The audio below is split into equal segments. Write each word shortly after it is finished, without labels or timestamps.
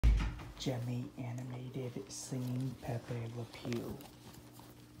Gently animated singing Pepe Le Pew.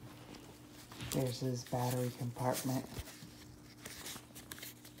 There's his battery compartment.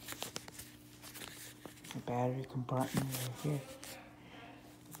 The battery compartment right here.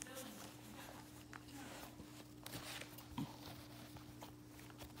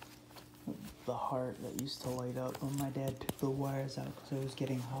 The heart that used to light up when my dad took the wires out because it was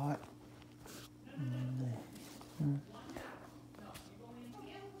getting hot.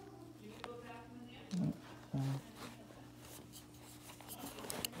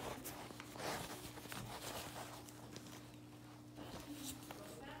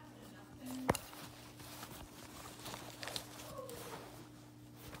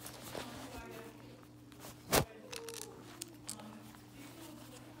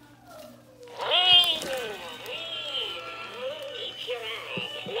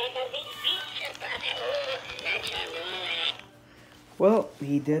 Well,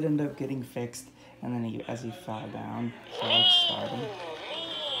 he did end up getting fixed, and then as he fell down, so let's start him.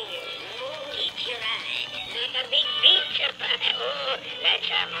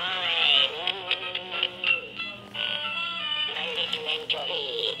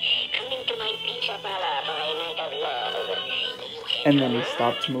 And then he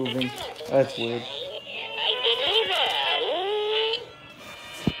stopped moving. That's weird.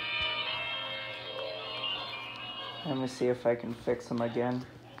 Let me see if I can fix him again.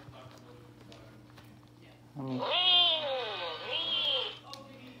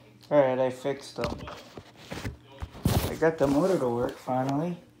 Alright, I fixed him. I got the motor to work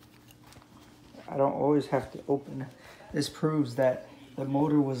finally. I don't always have to open it. This proves that the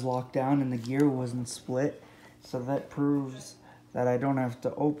motor was locked down and the gear wasn't split. So that proves that I don't have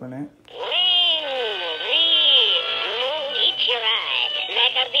to open it.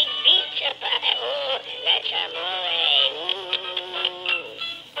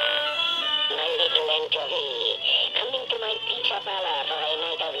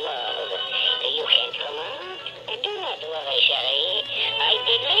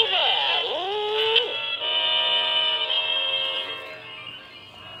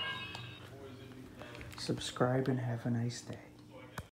 Subscribe and have a nice day.